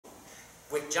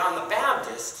with John the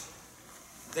Baptist,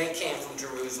 they came from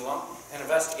Jerusalem and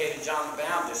investigated John the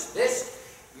Baptist. This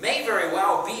may very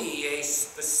well be a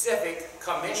specific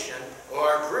commission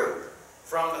or group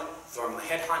from the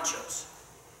head honchos.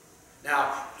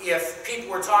 Now, if people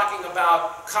were talking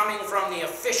about coming from the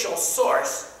official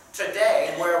source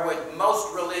today, where would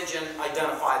most religion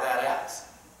identify that as?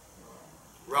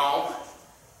 Rome.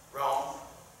 Rome.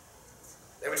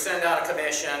 They would send out a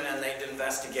commission and they'd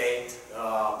investigate.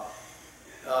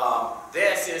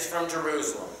 This is from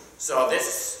Jerusalem. So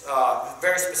this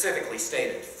very specifically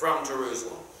stated, from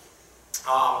Jerusalem.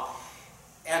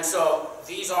 And so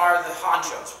these are the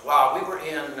honchos. Wow, we were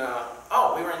in the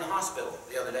hospital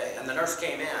the other day, and the nurse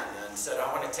came in and said,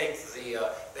 I want to take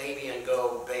the baby and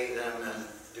go bathe him and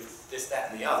do this,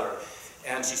 that, and the other.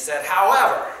 And she said,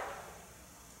 however,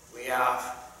 we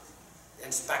have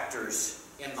inspectors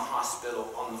in the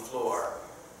hospital on the floor,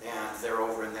 and they're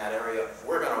over in that area.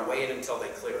 We're going to wait until they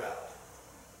clear out.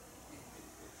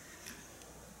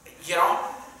 You know,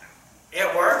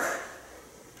 it worked.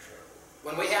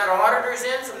 When we had auditors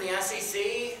in from the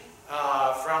SEC,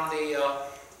 from the,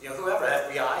 whoever,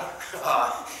 FBI,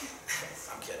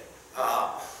 I'm kidding,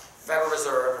 Federal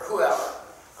Reserve, whoever,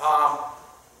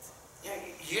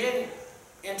 you didn't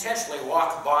intentionally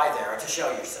walk by there to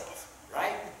show yourself,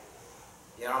 right?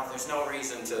 You know, there's no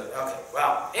reason to, okay,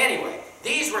 well, anyway,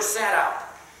 these were sent out.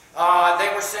 They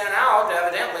were sent out,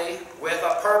 evidently, with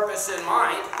a purpose in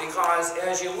mind, because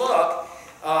as you look,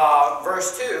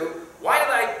 verse 2, why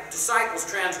do thy disciples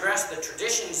transgress the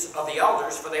traditions of the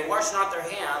elders, for they wash not their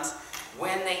hands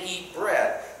when they eat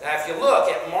bread? Now, if you look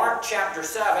at Mark chapter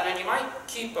 7, and you might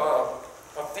keep a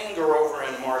finger over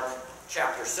in Mark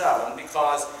chapter 7,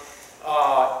 because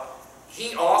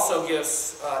he also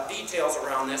gives details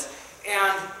around this,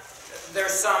 and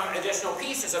there's some additional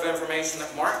pieces of information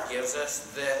that Mark gives us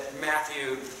that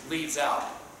Matthew leaves out,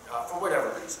 for whatever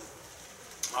reason.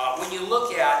 When you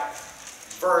look at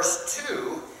verse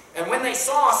 2, and when they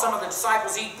saw some of the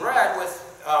disciples eat bread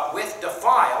with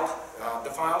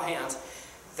defiled hands,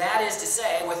 that is to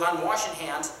say, with unwashed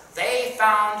hands, they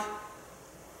found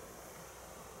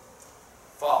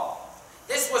fault.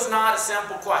 This was not a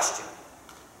simple question.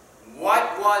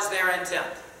 What was their intent?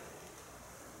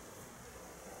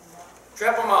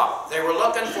 Trip them up. They were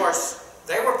looking for,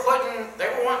 they were wanting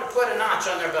to put a notch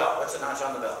on their belt. What's a notch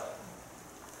on the belt?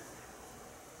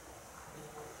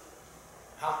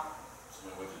 Huh?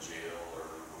 Someone went to jail or...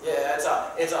 Yeah,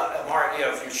 it's a mark,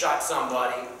 if you shot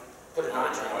somebody, put a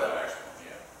notch on the belt.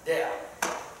 Yeah.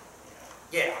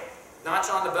 Yeah. Notch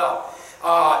on the belt.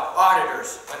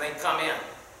 Auditors, when they come in.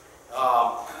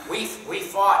 We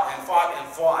fought and fought and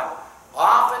fought.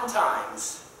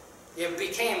 Oftentimes, it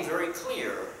became very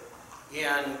clear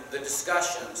in the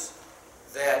discussions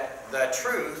that the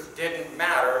truth didn't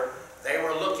matter. They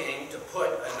were looking to put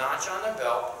a notch on their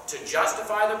belt, to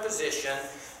justify their position,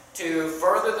 to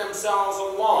further themselves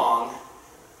along.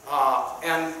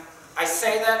 And I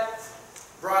say that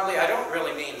broadly. I don't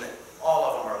really mean that all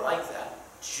of them are like that.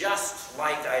 Just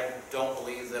like I don't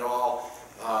believe that all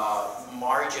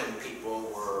margin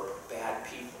people were bad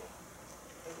people.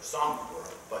 Some were,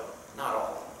 but not all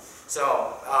of them.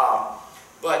 So,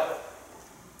 but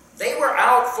they were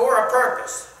out for a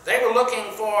purpose. They were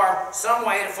looking for some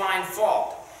way to find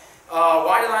fault.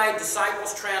 Why do thy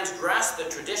disciples transgress the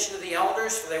tradition of the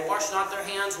elders? For they wash not their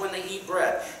hands when they eat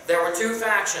bread. There were two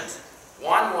factions.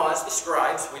 One was the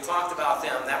scribes. We talked about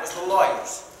them. That was the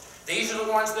lawyers. These are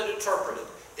the ones that interpreted.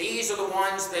 These are the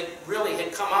ones that really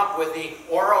had come up with the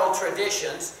oral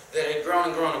traditions that had grown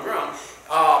and grown and grown.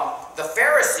 The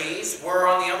Pharisees were,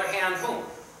 on the other hand, whom?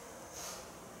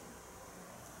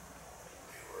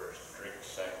 They were strict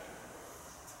sect.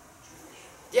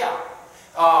 Yeah.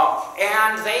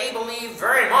 And they believed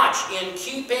very much in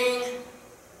keeping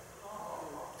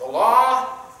the law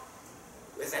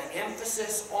with an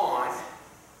emphasis on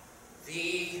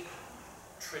the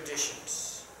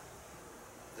traditions.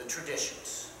 The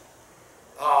traditions.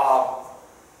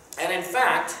 And in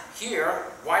fact, here,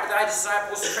 why did thy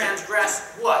disciples transgress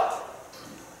what?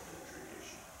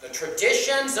 The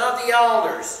traditions of the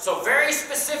elders. So very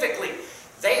specifically,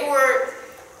 they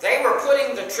were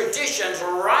putting the traditions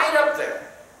right up there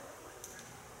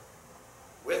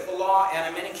with the law, and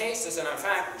in many cases, and in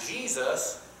fact,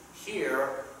 Jesus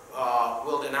here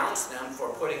will denounce them for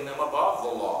putting them above the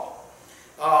law.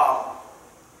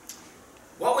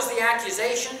 What was the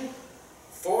accusation?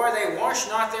 For they wash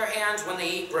not their hands when they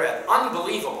eat bread.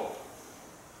 Unbelievable.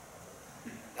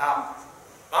 Now,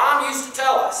 Mom used to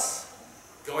tell us,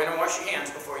 go in and wash your hands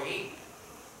before you eat.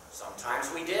 Sometimes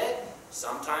we did,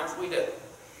 sometimes we didn't.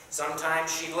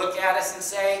 Sometimes she'd look at us and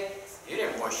say, You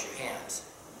didn't wash your hands.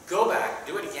 Go back,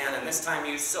 do it again, and this time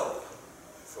use soap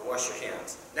to wash your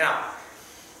hands. Now,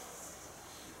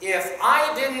 if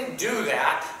I didn't do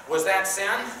that, was that sin?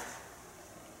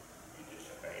 You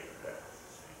disobeyed that.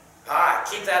 All right,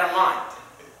 keep that in mind.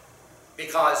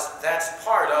 Because that's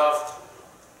part of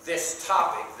this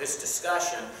topic, this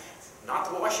discussion.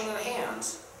 Not the washing of the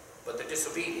hands, but the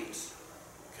disobedience.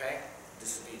 Okay?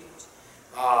 Disobedience.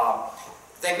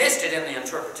 They missed it in the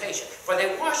interpretation. For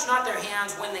they wash not their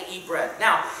hands when they eat bread.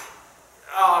 Now,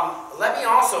 let me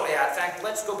also add, in fact,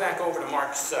 let's go back over to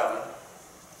Mark 7.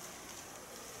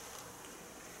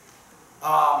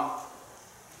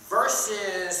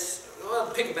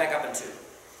 We'll pick it back up in 2.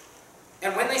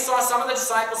 And when they saw some of the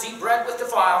disciples eat bread with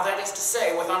defiled, that is to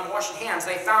say, with unwashed hands,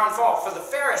 they found fault. For the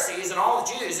Pharisees and all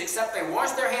the Jews, except they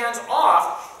wash their hands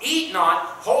off, eat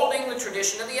not, holding the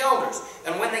tradition of the elders.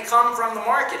 And when they come from the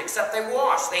market, except they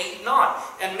wash, they eat not.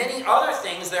 And many other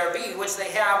things there be, which they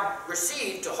have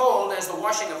received to hold, as the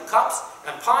washing of cups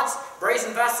and pots,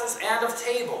 brazen vessels, and of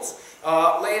tables.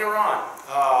 Later on,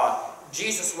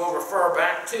 Jesus will refer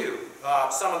back to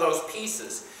some of those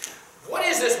pieces. What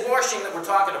is this washing that we're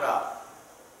talking about?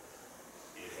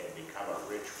 A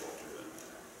ritual to them.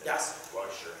 Yes.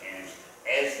 Wash your hands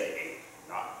as they ate,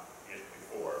 not just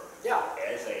before. Yeah.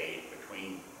 As they ate,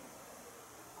 between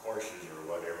courses or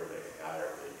whatever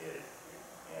however they did it.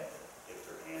 They had to dip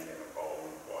their hand in a bowl and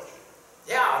wash it.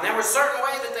 Yeah, and there was a certain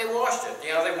way that they washed it.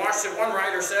 You know, they washed it, one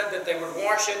writer said that they would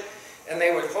wash it and they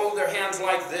would hold their hands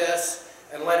like this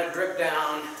and let it drip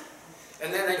down.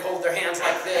 And then they'd hold their hands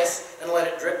like this and let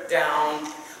it drip down.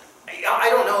 I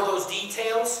don't know those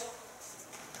details.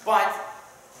 But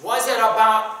was it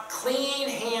about clean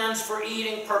hands for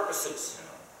eating purposes?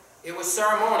 It was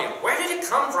ceremonial. Where did it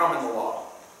come from in the law?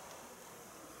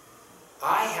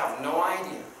 I have no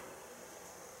idea.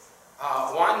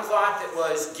 One thought that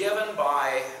was given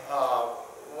by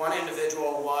one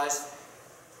individual was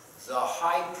the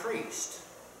high priest,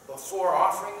 before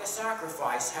offering the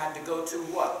sacrifice, had to go to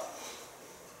what?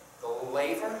 The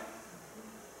laver?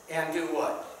 And do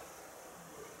what?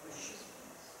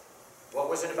 What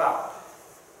was it about?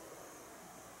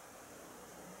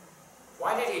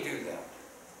 Why did he do that?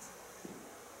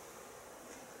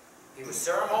 He was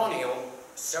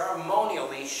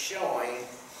ceremonially showing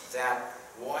that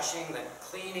washing, that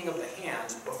cleaning of the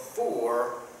hands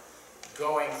before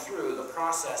going through the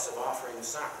process of offering the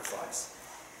sacrifice.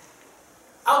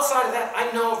 Outside of that,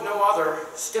 I know of no other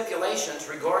stipulations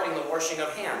regarding the washing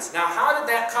of hands. Now, how did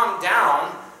that come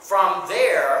down from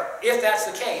there, if that's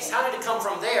the case? How did it come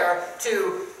from there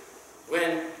to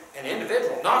when an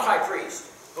individual, not high priest,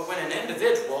 but when an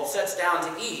individual sits down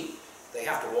to eat, they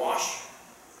have to wash,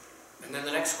 and then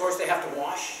the next course they have to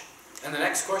wash, and the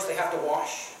next course they have to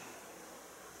wash.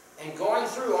 And going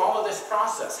through all of this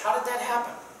process, how did that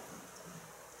happen?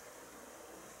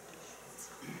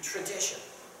 Tradition.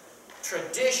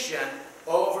 Tradition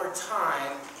over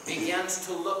time begins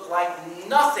to look like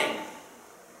nothing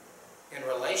in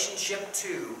relationship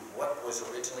to what was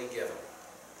originally given.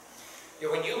 You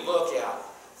know, when you look at,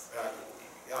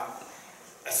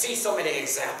 I see so many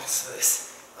examples of this,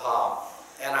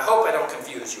 and I hope I don't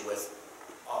confuse you with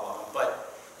all of them,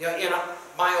 but you know, in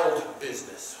my old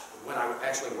business, when I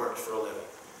actually worked for a living,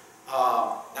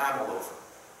 now I'm all over,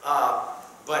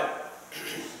 but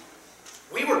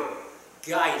we were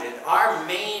guided. Our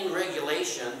main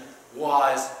regulation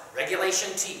was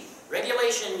Regulation T.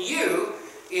 Regulation U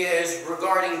is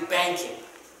regarding banking.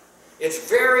 It's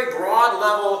very broad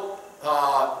level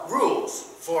rules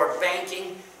for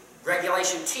banking.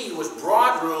 Regulation T was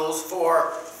broad rules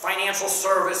for financial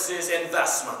services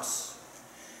investments.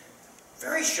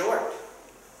 Very short.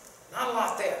 Not a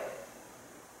lot there.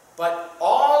 But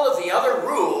all of the other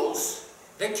rules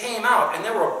that came out, and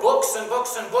there were books and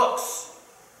books and books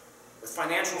with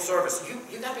financial service.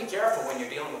 You got to be careful when you're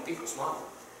dealing with people's money.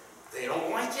 They don't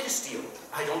like you to steal it.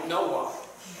 I don't know why.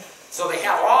 So they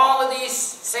have all of these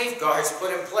safeguards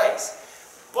put in place.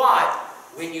 But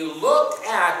when you look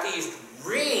at these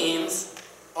reams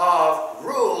of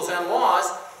rules and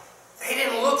laws, they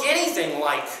didn't look anything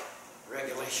like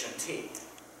Regulation T.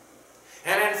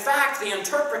 And in fact, the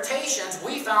interpretations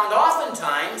we found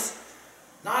oftentimes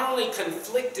not only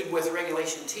conflicted with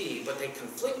Regulation T, but they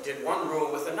conflicted one rule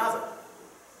with another.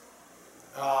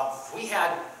 We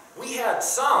had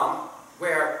some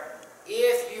where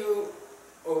if you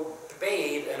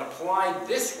obeyed and applied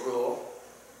this rule,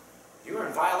 you were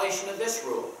in violation of this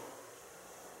rule.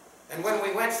 And when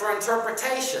we went for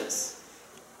interpretations,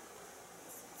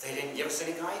 they didn't give us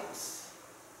any guidance.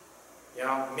 You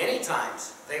know, many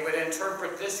times they would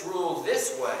interpret this rule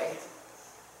this way,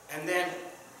 and then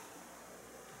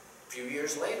A few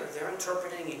years later, they're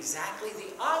interpreting exactly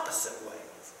the opposite way.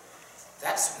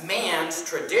 That's man's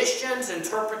traditions,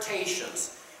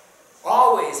 interpretations.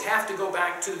 Always have to go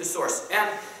back to the source. And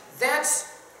that's,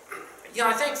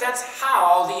 I think that's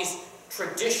how these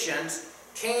traditions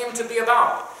came to be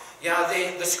about.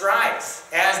 The scribes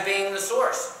as being the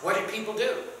source. What did people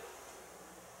do?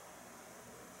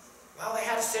 Well, they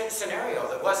had a scenario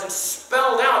that wasn't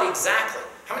spelled out exactly.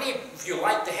 How many of you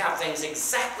like to have things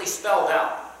exactly spelled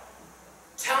out?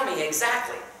 Tell me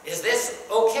exactly. Is this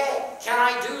okay? Can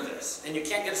I do this? And you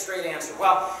can't get a straight answer.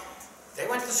 Well, they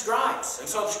went to the scribes. And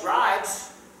so the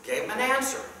scribes gave them an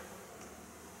answer.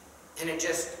 And it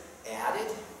just added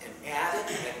and added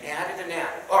and added and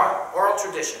added. All right, oral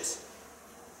traditions.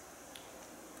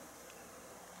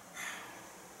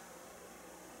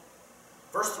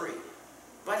 Verse 3.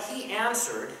 But he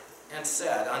answered and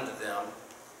said unto them,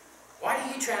 Why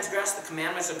do ye transgress the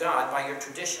commandments of God by your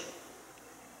tradition?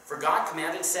 For God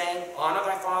commanded, saying, Honor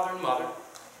thy father and mother,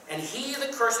 and he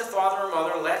that curseth father or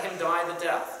mother, let him die the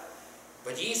death.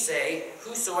 But ye say,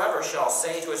 Whosoever shall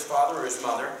say to his father or his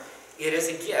mother, It is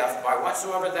a gift, by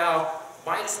whatsoever thou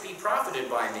mightest be profited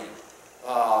by me.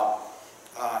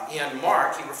 In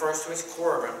Mark, he refers to his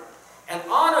Corban. And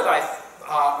honor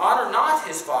not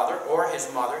his father or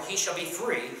his mother, he shall be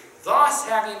free. Thus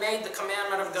have ye made the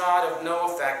commandment of God of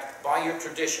no effect by your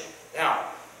tradition. Now,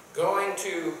 going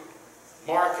to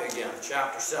Mark again,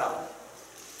 chapter 7.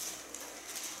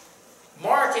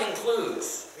 Mark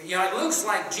includes, it looks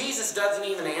like Jesus doesn't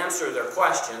even answer their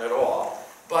question at all,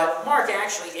 but Mark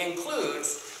actually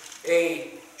includes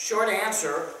a short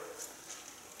answer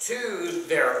to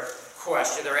their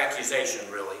question, their accusation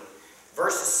really.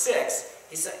 Verse 6,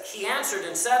 he answered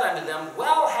and said unto them,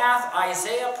 Well hath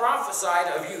Isaiah prophesied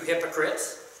of you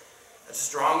hypocrites. That's a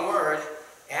strong word.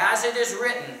 As it is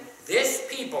written, This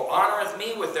people honoreth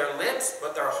me with their lips,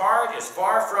 but their heart is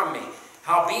far from me.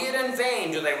 Howbeit in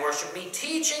vain do they worship me,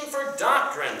 teaching for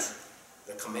doctrines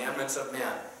the commandments of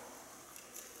men.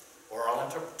 Oral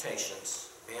interpretations,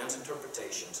 man's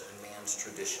interpretations, and man's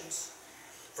traditions.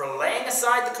 For laying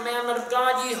aside the commandment of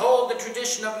God, ye hold the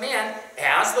tradition of men,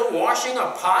 as the washing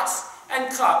of pots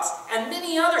and cups, and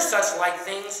many other such like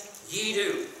things ye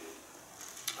do.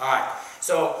 Alright,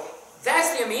 so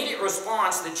that's the immediate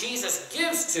response that Jesus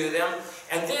gives to them.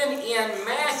 And then in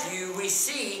Matthew, we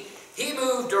see he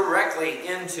moved directly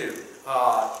into,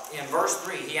 in verse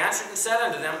 3, he answered and said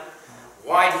unto them,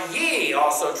 Why do ye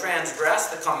also transgress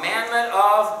the commandment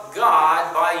of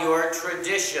God by your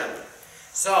tradition?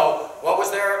 So, what was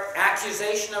their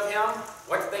accusation of him?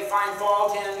 What did they find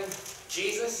fault in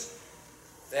Jesus?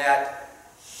 That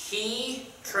he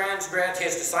transgressed,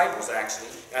 his disciples actually,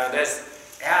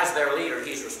 as their leader,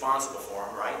 he's responsible for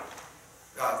them,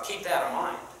 right? Keep that in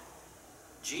mind.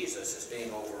 Jesus is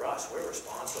being over us. We're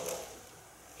responsible.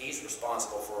 He's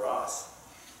responsible for us.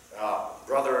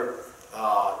 Brother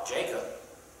Jacob,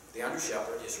 the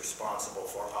under-shepherd, is responsible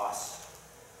for us.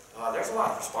 There's a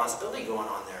lot of responsibility going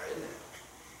on there, isn't there?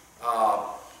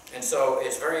 And so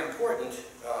it's very important.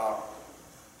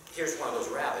 Here's one of those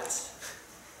rabbits.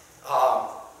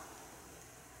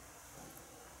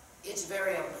 It's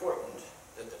very important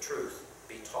that the truth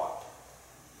be taught.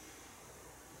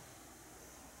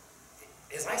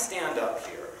 As I stand up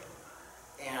here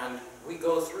and we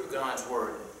go through God's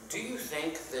Word, do you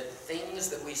think that things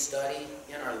that we study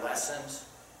in our lessons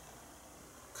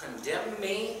condemn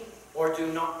me or do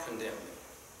not condemn me?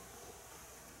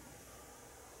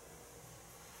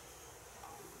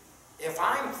 If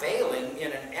I'm failing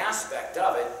in an aspect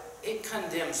of it, it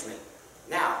condemns me.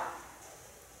 Now,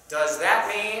 does that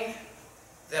mean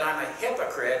that I'm a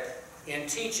hypocrite in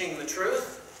teaching the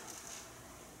truth?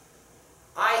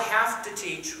 I have to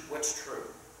teach what's true.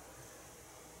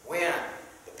 When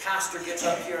the pastor gets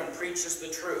up here and preaches the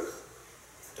truth,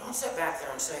 don't sit back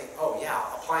there and say, oh yeah,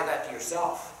 apply that to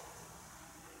yourself.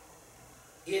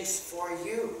 It's for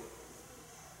you.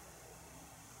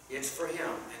 It's for him.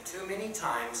 And too many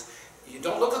times, you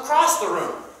don't look across the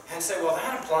room and say, well,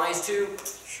 that applies to...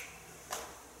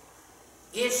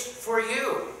 It's for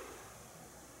you.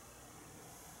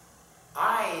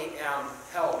 I am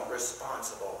held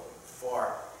responsible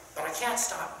for, but I can't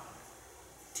stop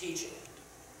teaching it.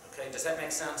 Okay, does that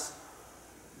make sense?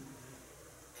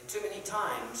 And too many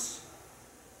times,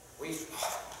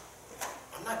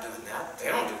 I'm not doing that. They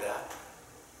don't do that.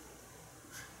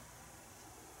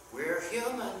 We're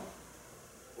human.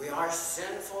 We are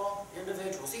sinful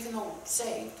individuals. Even though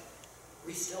saved,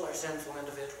 we still are sinful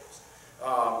individuals.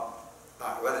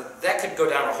 Well, that could go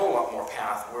down a whole lot more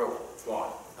path. We'll go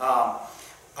on.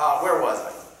 Where was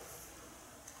I?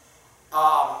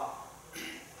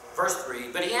 Verse 3,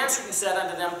 but he answered and said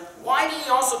unto them, why do ye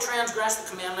also transgress the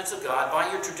commandments of God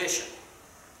by your tradition?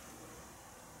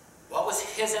 What was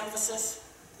his emphasis?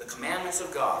 The commandments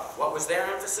of God. What was their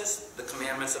emphasis? The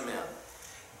commandments of men.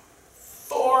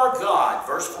 For God,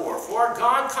 verse 4, for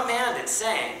God commanded,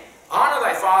 saying, honor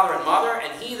thy father and mother,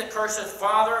 and he that curseth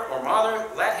father or mother,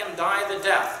 let him die the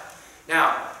death.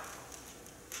 Now,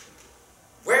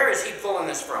 where is he pulling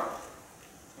this from?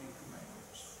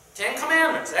 10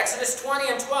 Commandments. Exodus 20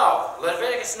 and 12.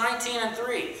 Leviticus 19 and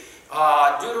 3.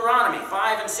 Deuteronomy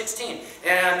 5 and 16.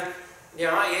 And, you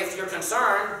know, if you're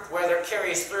concerned whether it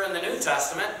carries through in the New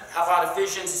Testament, how about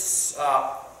Ephesians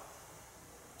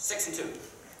 6 and 2?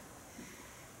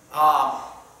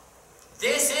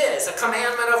 This is a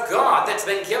commandment of God that's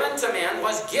been given to men,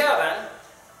 was given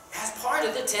as part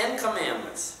of the 10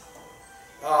 Commandments.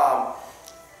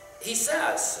 He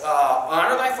says,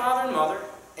 honor thy father and mother,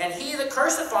 and he that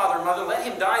curseth father and mother, let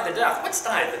him die the death. What's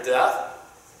die the death?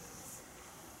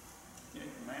 The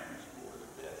commandments bore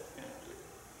the death penalty.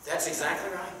 That's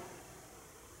exactly right.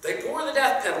 They bore the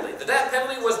death penalty. The death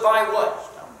penalty was by what?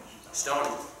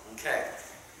 Stoning. Okay.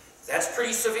 That's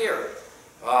pretty severe.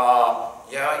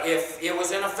 Yeah, if it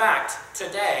was in effect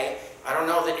today, I don't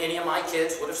know that any of my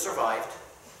kids would have survived.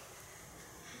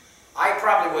 I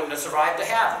probably wouldn't have survived to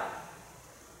have them.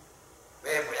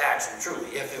 Actually,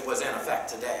 truly, if it was in effect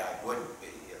today, I wouldn't be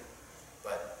here.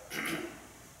 But,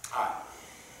 all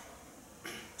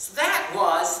right. So that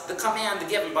was the command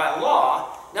given by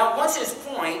law. Now, what's his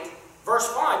point? Verse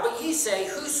 5, but ye say,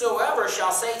 whosoever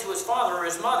shall say to his father or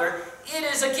his mother, it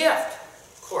is a gift,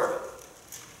 Corbin,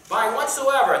 by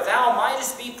whatsoever thou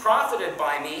mightest be profited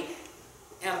by me,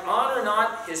 and honor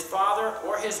not his father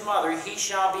or his mother, he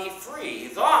shall be free.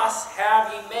 Thus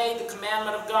have ye made the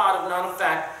commandment of God of none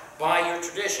effect by your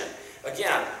tradition.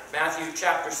 Again, Matthew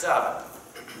chapter 7.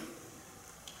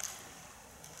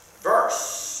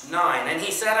 Verse 9. And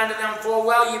he said unto them, full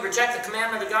well ye reject the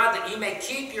commandment of God, that ye may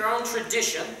keep your own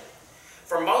tradition.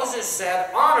 For Moses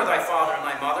said, honor thy father and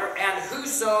thy mother, and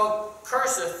whoso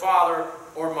curseth father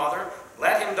or mother,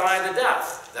 let him die the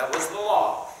death. That was the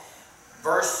law.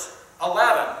 Verse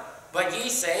 11. But ye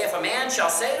say, if a man shall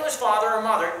say to his father or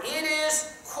mother, it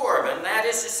is Corbin, that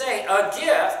is to say, a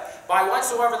gift, by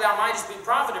whatsoever thou mightest be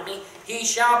profited me, he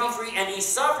shall be free, and ye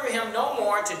suffer him no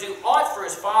more to do aught for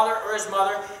his father or his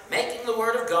mother, making the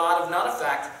word of God of none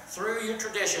effect through your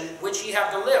tradition, which ye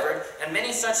have delivered, and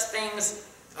many such things,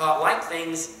 like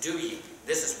things do ye.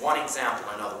 This is one example,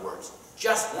 in other words.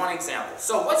 Just one example.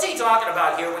 So what's he talking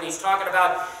about here when he's talking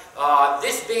about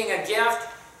this being a gift,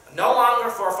 no longer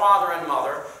for father and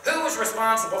mother? Who was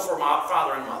responsible for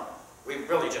father and mother? We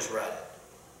really just read it.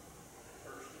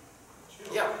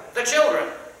 Yeah, the children.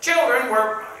 Children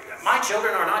were, my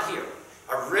children are not here.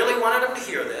 I really wanted them to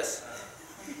hear this.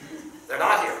 They're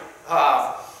not here.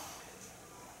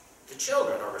 The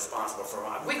children are responsible for,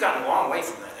 we've gotten a long way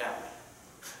from that, haven't we?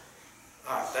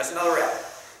 All right, that's another rabbit.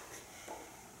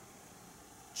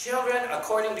 Children,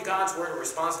 according to God's word, are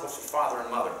responsible for father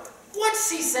and mother. What's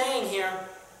he saying here?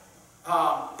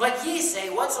 But ye say,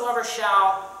 whatsoever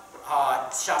shall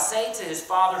say to his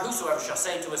father, whosoever shall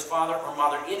say to his father or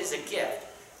mother, it is a gift,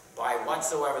 by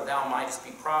whatsoever thou mightest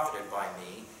be profited by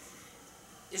me,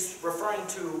 is referring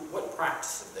to what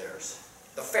practice of theirs?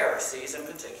 The Pharisees in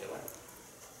particular.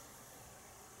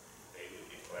 They would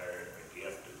declare it a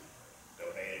gift and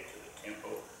donate it to the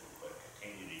temple, but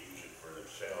continue to use it for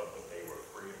themselves, but they were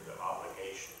free of the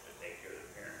obligation to take care of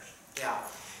their parents.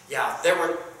 Yeah, there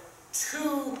were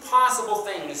two possible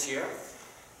things here.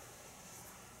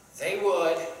 They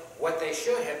would, what they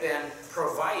should have been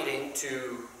providing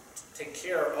to take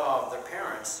care of their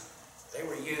parents, they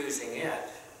were using it,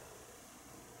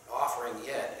 offering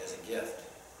it as a gift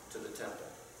to the temple,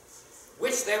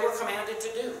 which they were commanded to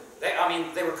do.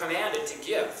 They were commanded to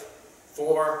give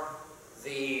for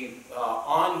the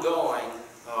ongoing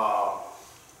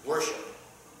worship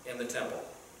in the temple.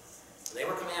 They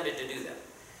were commanded to do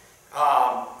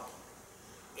that.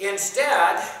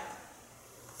 Instead,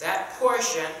 that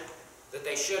portion that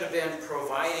they should have been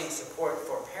providing support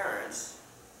for parents,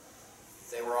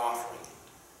 they were offering.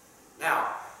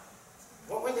 Now,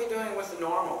 what were they doing with the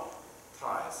normal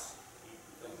tithes?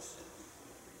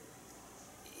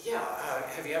 Yeah,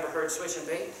 have you ever heard switch and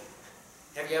bait?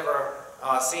 Have you ever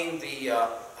seen the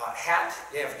hat?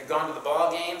 Have you gone to the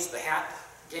ball games, the hat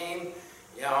game?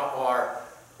 You know, or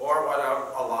what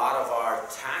a lot of our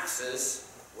taxes,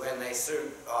 when they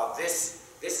suit, this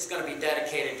is going to be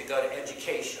dedicated to go to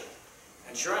education.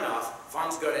 And sure enough,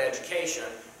 funds go to education,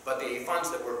 but the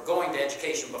funds that were going to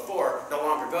education before no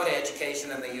longer go to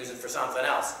education, and they use it for something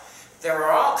else. There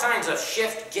are all kinds of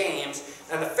shift games,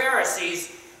 and the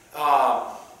Pharisees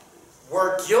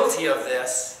were guilty of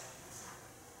this,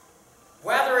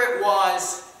 whether it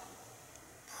was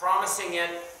promising it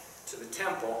to the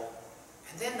temple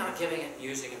and then not giving it and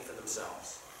using it for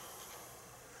themselves,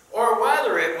 or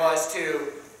whether it was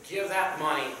to give that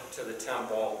money to the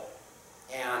temple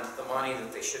and the money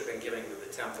that they should have been giving to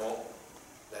the temple,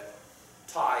 that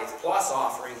tithe plus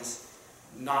offerings,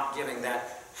 not giving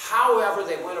that. However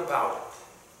they went about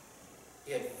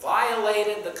it, it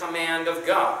violated the command of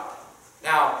God.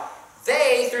 Now,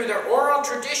 they, through their oral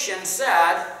tradition,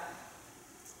 said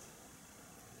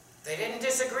they didn't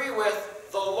disagree with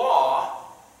the law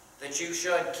that you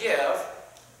should give,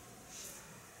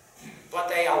 but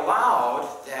they allowed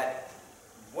that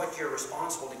what you're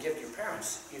responsible to give to your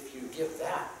parents, if you give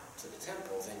that to the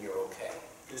temple, then you're okay.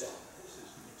 This is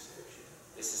an exception.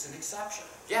 This is an exception.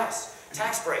 Yes,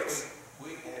 tax breaks.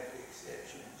 We have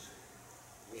exceptions.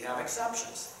 We have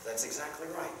exceptions. That's exactly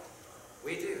right.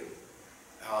 We do.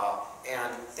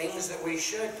 And things that we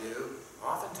should do,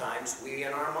 oftentimes we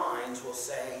in our minds will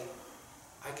say,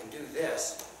 I can do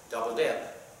this, double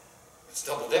dip. It's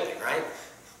double dipping, right?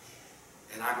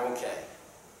 And I'm okay.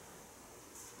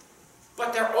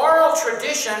 But their oral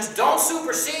traditions don't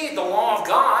supersede the law of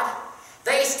God.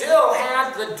 They still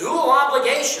had the dual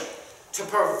obligation to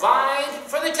provide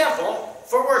for the temple,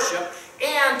 for worship,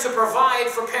 and to provide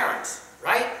for parents,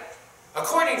 right?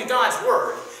 According to God's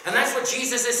Word. And that's what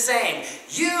Jesus is saying.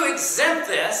 You exempt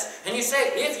this, and you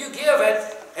say, if you give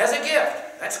it as a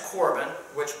gift, that's Corban,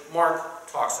 which Mark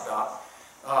talks about,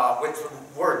 with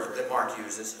the word that Mark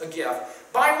uses, a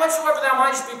gift, by whatsoever thou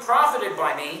mightest be profited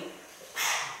by me.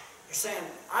 You're saying,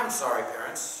 I'm sorry,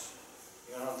 parents.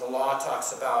 You know, the law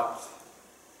talks about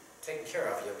taking care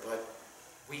of you, but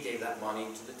we gave that money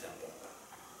to the temple.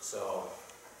 So,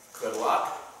 good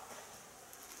luck.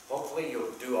 Hopefully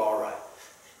you'll do all right.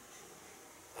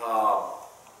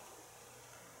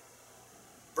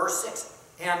 Verse 6,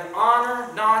 and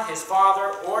honor not his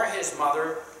father or his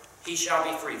mother, he shall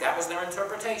be free. That was their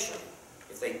interpretation.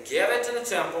 If they give it to the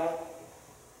temple,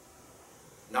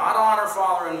 not honor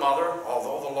father and mother,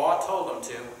 although the law told them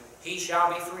to, he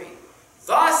shall be free.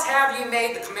 Thus have ye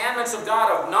made the commandments of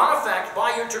God of none effect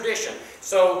by your tradition.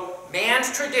 So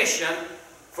man's tradition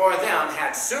for them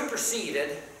had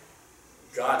superseded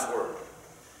God's word.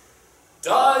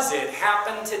 Does it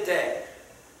happen today?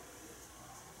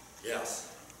 Yes.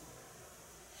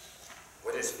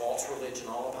 What is false religion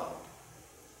all about?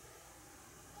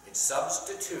 It's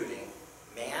substituting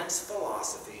man's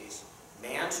philosophies,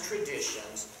 man's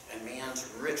traditions, and man's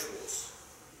rituals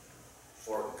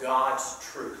for God's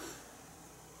truth.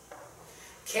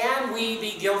 Can we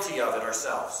be guilty of it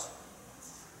ourselves?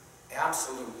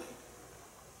 Absolutely.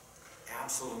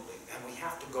 Absolutely. And we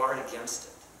have to guard against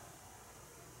it.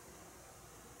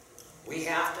 We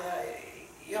have to,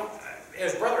 you know,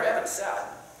 as Brother Evans said,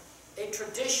 a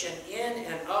tradition in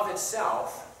and of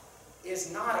itself is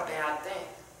not a bad thing.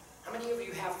 How many of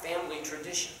you have family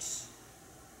traditions?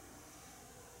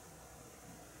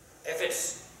 If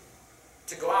it's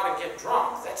to go out and get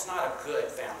drunk, that's not a good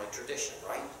family tradition,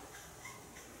 right?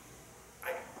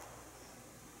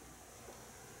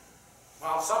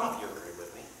 Well, some of you agree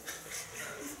with me.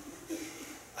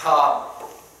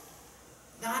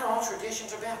 Not all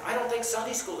traditions are bad. I don't think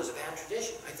Sunday school is a bad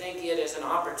tradition. I think it is an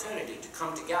opportunity to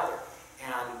come together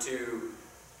and to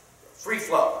free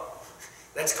flow.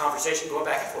 That's a conversation going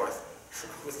back and forth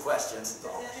with questions. It's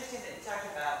interesting that you talked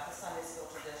about the Sunday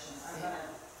school tradition. I'm going to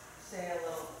say a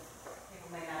little, people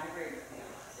may not agree with me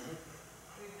on this.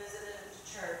 We visited a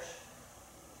church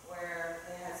where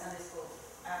they had Sunday school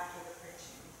after the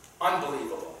preaching.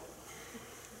 Unbelievable.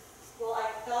 Well, I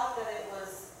thought that it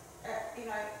was, you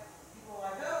know, people were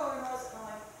like, oh, and I'm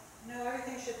like, no,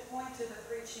 everything should point to the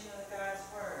preaching of God's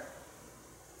word.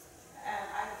 And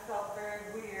I felt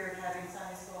very weird having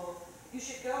Sunday school. You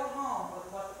should go home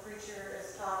with what the preacher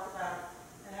has talked about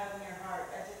and have in your heart.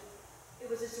 It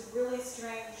was just a really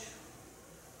strange.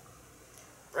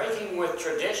 Breaking with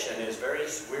tradition is very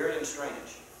weird and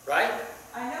strange, right?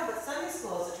 I know, but Sunday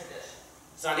school is a tradition.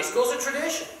 Sunday school's a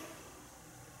tradition.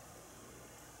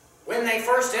 When they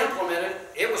first implemented it,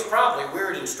 it was probably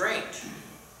weird and strange.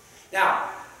 Now,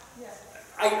 Yes.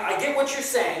 I get what you're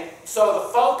saying. So the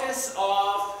focus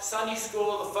of Sunday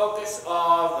school, the focus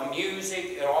of the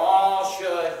music, it all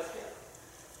should.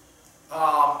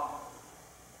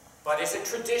 But is it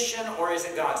tradition or is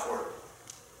it God's word?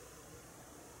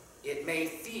 It may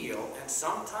feel, and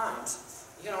sometimes,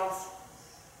 you know,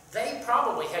 they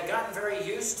probably had gotten very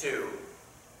used to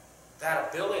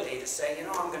that ability to say, you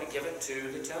know, I'm going to give it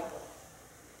to the temple.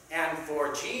 And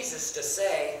for Jesus to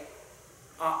say,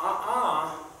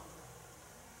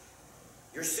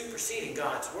 you're superseding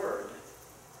God's word,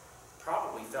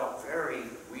 probably felt very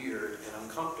weird and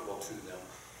uncomfortable to them.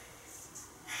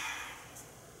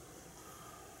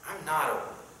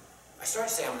 I started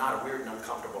to say I'm not a weird and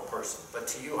uncomfortable person, but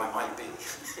to you I might be.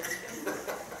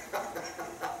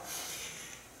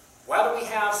 Whether we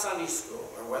have Sunday school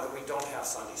or whether we don't have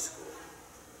Sunday school,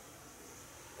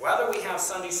 whether we have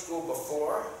Sunday school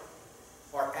before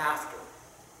or after,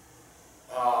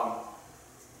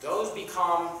 those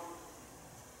become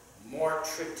more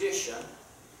tradition,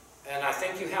 and I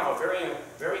think you have a very,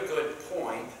 very good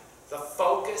point. The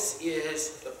focus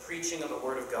is the preaching of the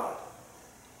Word of God.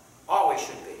 Always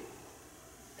should be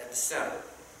at the center.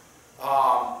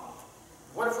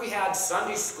 What if we had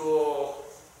Sunday school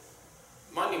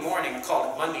Monday morning and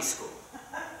called it Monday school?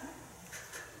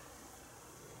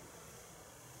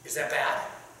 Is that bad?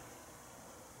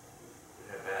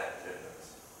 We have bad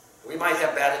attendance. We might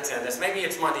have bad attendance. Maybe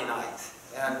it's Monday night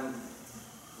and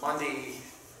Monday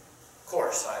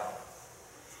course.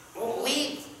 Well,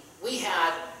 we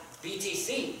had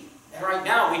BTC, and right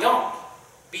now we don't.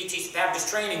 BTC, Baptist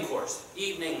Training Course,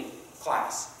 evening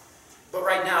class. But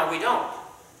right now we don't.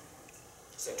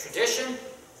 Is it tradition?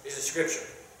 Is it scripture?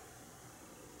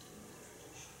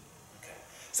 Okay.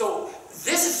 So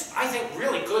this is, I think,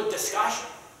 really good discussion.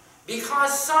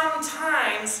 Because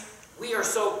sometimes we are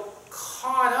so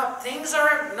caught up, things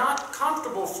are not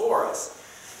comfortable for us.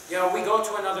 You know, we go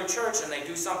to another church and they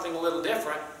do something a little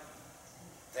different.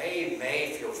 They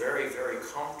may feel very, very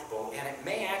comfortable, and it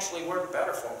may actually work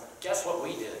better for them. Guess what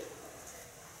we did?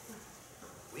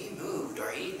 We moved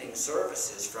our evening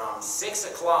services from 6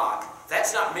 o'clock.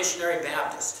 That's not Missionary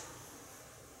Baptist.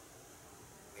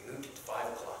 We moved it to 5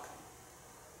 o'clock.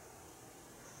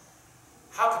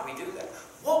 How could we do that?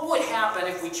 What would happen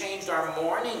if we changed our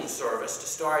morning service to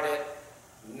start at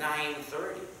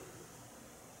 9:30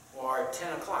 or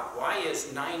 10 o'clock? Why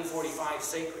is 9:45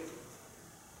 sacred?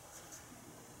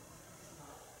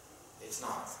 It's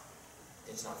not.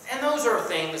 It's not. And those are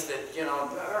things that, you know,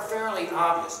 are fairly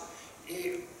obvious.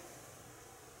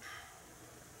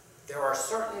 There are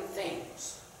certain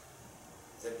things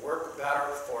that work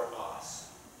better for us,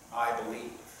 I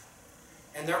believe.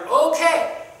 And they're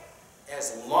okay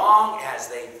as long as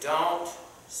they don't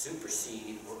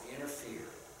supersede or interfere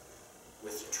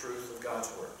with the truth of God's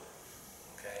Word.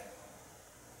 Okay?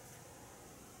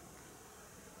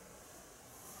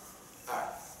 All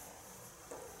right.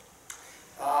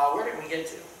 Where did we get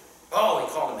to? Oh,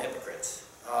 he called them hypocrites.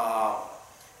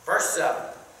 Verse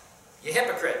 7. Ye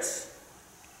hypocrites,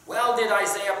 well did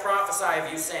Isaiah prophesy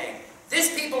of you, saying, this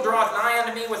people draweth nigh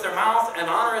unto me with their mouth, and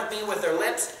honoreth me with their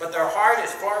lips, but their heart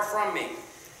is far from me.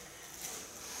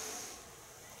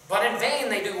 But in vain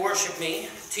they do worship me,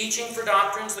 teaching for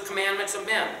doctrines the commandments of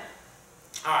men.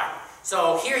 All right,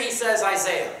 so here he says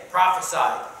Isaiah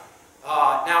prophesied.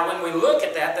 Now when we look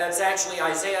at that, that's actually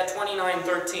Isaiah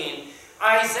 29:13.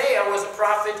 Isaiah was a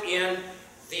prophet in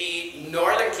the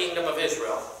northern kingdom of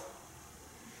Israel.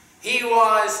 He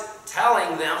was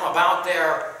telling them about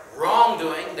their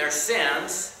wrongdoing, their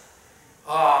sins.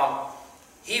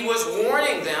 He was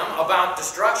warning them about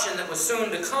destruction that was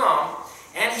soon to come.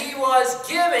 And he was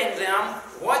giving them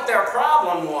what their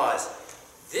problem was.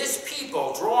 This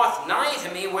people draweth nigh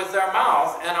to me with their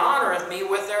mouth, and honoreth me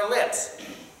with their lips.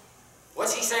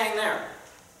 What's he saying there?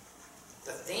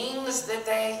 The things that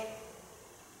they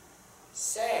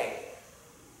say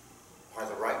are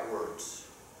the right words.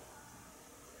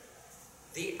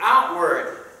 The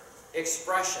outward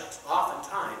expressions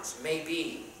oftentimes may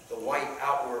be the right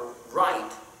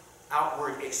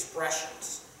outward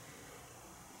expressions.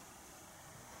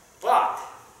 But,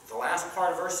 the last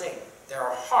part of verse 8, their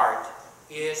heart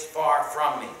is far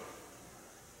from me.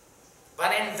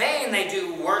 But in vain they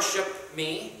do worship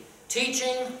me,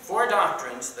 teaching for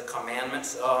doctrines the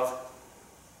commandments of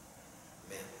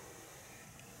men.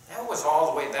 That was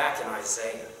all the way back in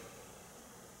Isaiah.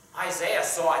 Isaiah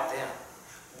saw it then.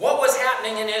 What was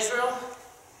happening in Israel?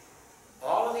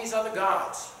 All of these other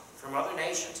gods from other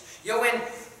nations. You know,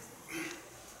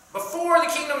 before the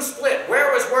kingdom split,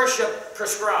 where was worship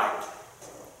prescribed?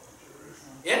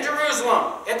 In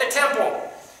Jerusalem, at the temple.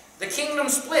 The kingdom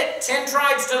split. 10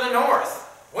 tribes to the north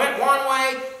went one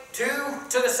way, 2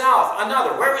 to the south,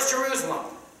 another. Where was Jerusalem?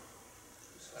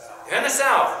 In the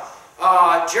south.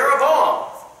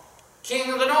 Jeroboam, king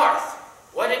of the north.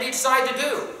 What did he decide to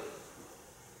do?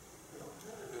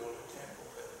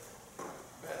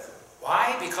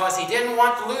 Why? Because he didn't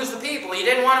want to lose the people. He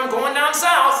didn't want them going down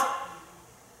south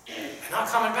and not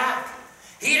coming back.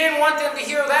 He didn't want them to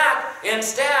hear that.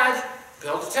 Instead,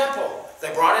 build a temple.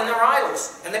 They brought in their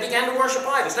idols, and they began to worship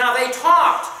idols. Now, they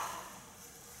taught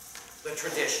the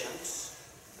traditions,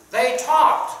 They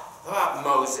talked about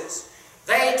Moses.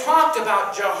 They talked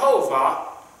about Jehovah.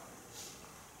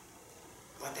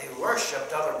 But they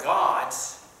worshipped other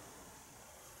gods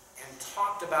and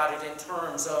talked about it in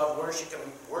terms of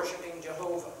worshiping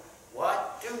Jehovah.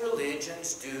 What do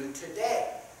religions do today?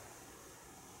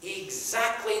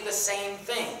 Exactly the same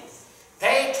thing.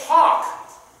 They talk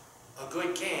a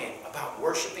good game about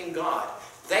worshiping God.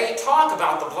 They talk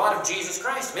about the blood of Jesus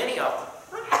Christ, many of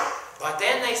them. But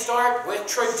then they start with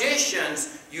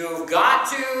traditions. You've got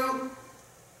to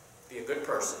be a good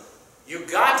person.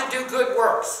 You've got to do good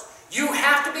works. You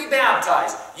have to be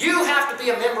baptized. You have to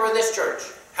be a member of this church.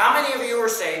 How many of you are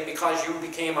saved because you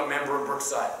became a member of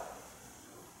Brookside?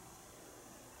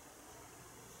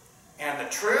 And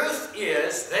the truth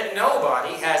is that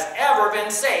nobody has ever been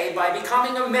saved by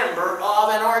becoming a member of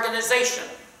an organization.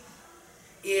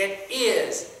 It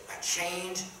is a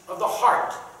change of the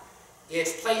heart.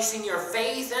 It's placing your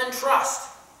faith and trust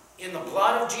in the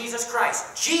blood of Jesus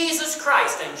Christ. Jesus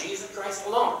Christ and Jesus Christ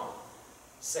alone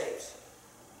saves.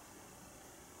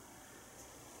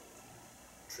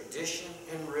 Tradition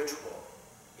and ritual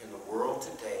in the world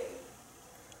today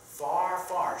far,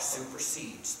 far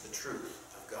supersedes the truth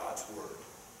of God's Word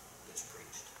that's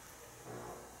preached.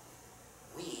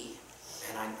 We,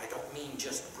 and I don't mean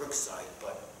just Brookside,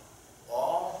 but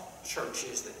all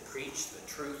churches that preach the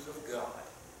truth of God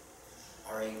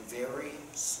are a very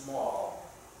small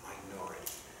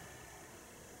minority.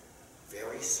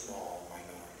 Very small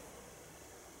minority.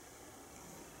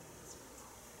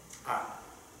 All right.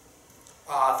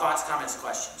 Thoughts, comments,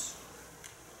 questions?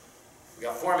 We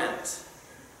got 4 minutes.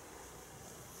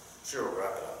 Sure, we'll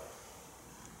wrap it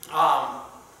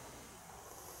up.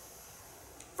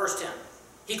 Verse 10.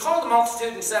 He called the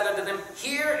multitude and said unto them,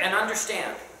 hear and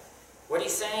understand. What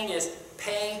he's saying is,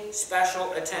 pay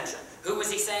special attention. Who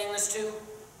was he saying this to?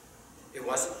 It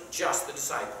wasn't just the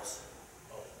disciples.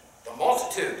 The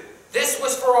multitude. This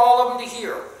was for all of them to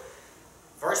hear.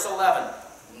 Verse 11.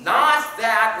 Not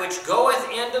that which goeth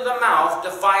into the mouth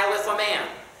defileth a man,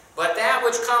 but that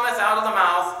which cometh out of the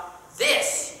mouth,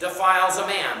 this defiles a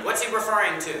man. What's he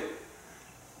referring to?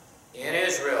 In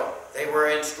Israel, they were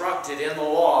instructed in the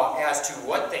law as to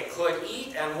what they could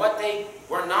eat and what they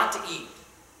were not to eat.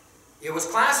 It was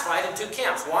classified in 2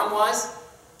 camps. One was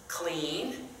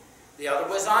clean, the other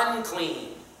was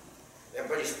unclean.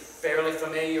 Everybody's fairly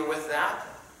familiar with that.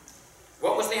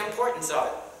 What was the importance of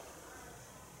it?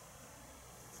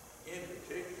 In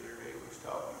particular, he was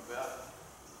talking about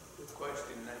the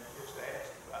question that you just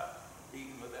asked about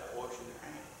eating without washing their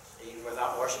hands. Eating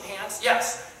without washing hands?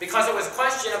 Yes, because it was a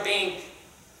question of being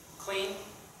clean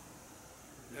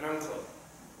and unclean.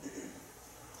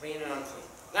 Clean and unclean.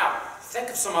 Now, think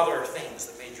of some other things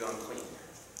that made you unclean.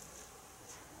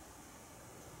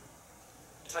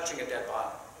 Touching a dead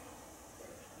body.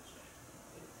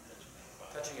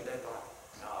 Touching a dead body.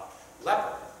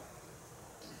 Leper.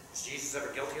 Was Jesus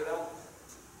ever guilty of that?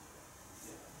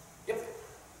 Yep.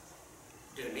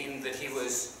 Did it mean that he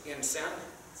was in sin?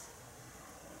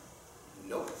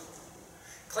 Nope.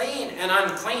 Clean and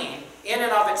unclean, in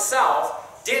and of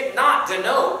itself, did not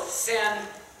denote sin,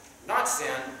 not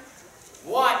sin.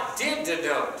 What did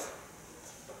denote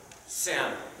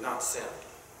sin, not sin?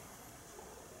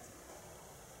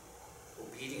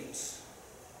 Obedience.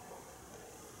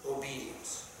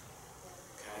 Obedience.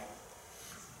 Okay?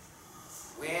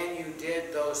 When you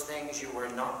did those things you were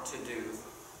not to do,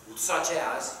 such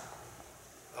as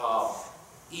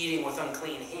eating with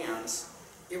unclean hands,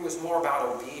 it was more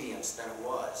about obedience than it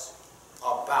was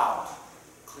about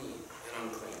clean and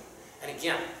unclean. And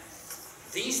again,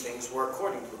 these things were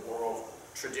according to the oral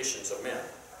traditions of men.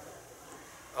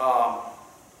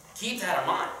 Keep that in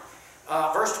mind.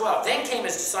 Verse 12, then came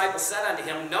his disciples, said unto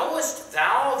him, knowest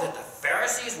thou that the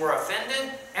Pharisees were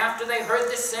offended after they heard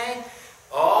this saying?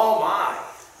 Oh my.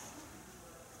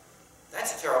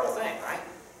 That's a terrible thing, right?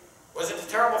 Was it a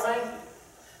terrible thing?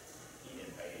 He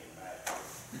didn't pay any mind.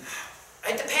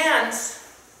 It depends.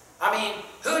 I mean,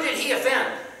 who did he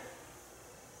offend?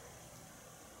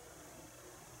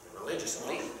 The religious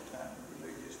elite.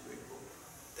 Religious people.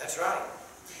 That's right.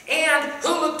 And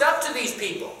who looked up to these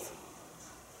people?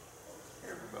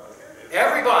 Everybody.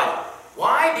 Everybody.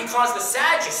 Why? Because the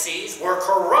Sadducees were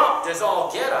corrupt as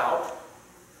all get out.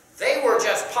 They were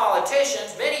just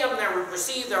politicians. Many of them that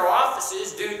received their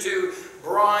offices due to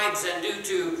bribes and due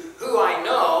to who I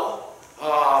know.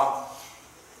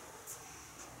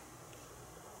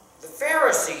 The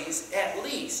Pharisees, at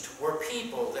least, were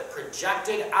people that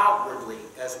projected outwardly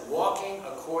as walking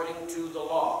according to the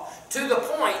law. To the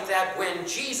point that when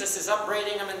Jesus is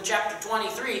upbraiding them in chapter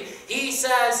 23, he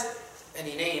says, and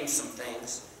he names some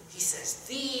things, He says,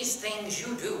 these things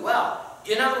you do well.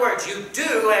 In other words, you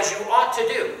do as you ought to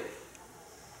do.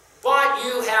 But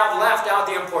you have left out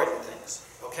the important things.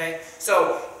 Okay?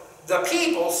 So the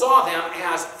people saw them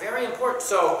as very important.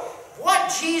 So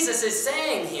what Jesus is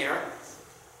saying here,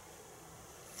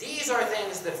 these are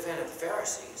things that offended the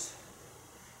Pharisees.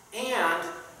 And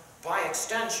by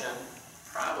extension,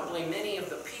 probably many of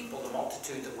the people, the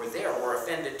multitude that were there, were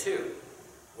offended too.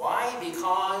 Why?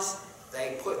 Because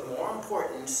they put more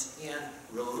importance in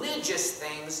religious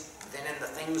things than in the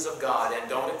things of God, and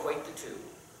don't equate the two.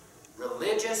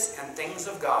 Religious and things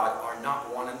of God are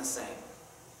not one and the same.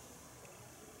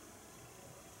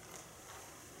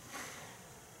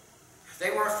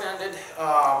 They were offended.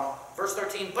 Verse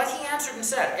 13, but he answered and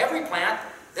said, every plant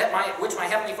which my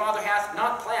heavenly Father hath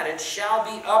not planted shall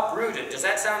be uprooted. Does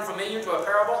that sound familiar to a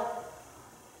parable?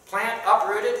 Plant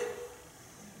uprooted.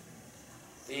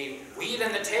 The wheat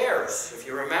and the tares, if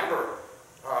you remember,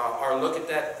 or look at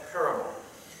that parable.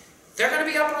 They're going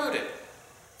to be uprooted.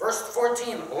 Verse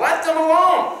 14, let them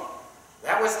alone.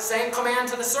 That was the same command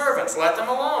to the servants. Let them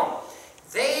alone.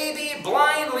 They be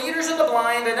blind leaders of the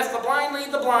blind, and if the blind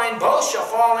lead the blind, both shall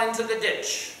fall into the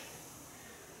ditch.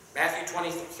 Matthew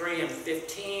 23 and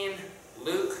 15,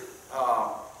 Luke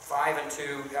 5 and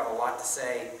 2 have a lot to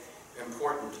say,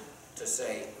 important to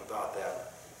say about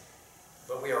that.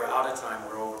 But we are out of time.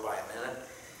 We're over by a minute.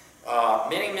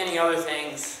 Many, many other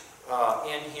things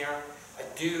in here. I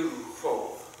do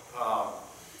hope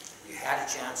you had a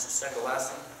chance to study the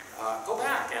lesson. Go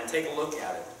back and take a look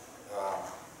at it.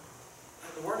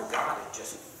 The Word of God is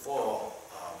just full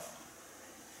of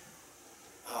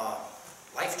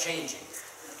life-changing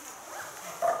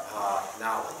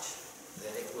knowledge,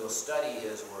 that if we'll study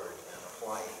His Word and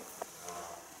apply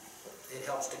it, it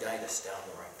helps to guide us down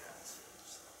the right path.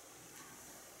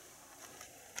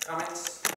 Comments?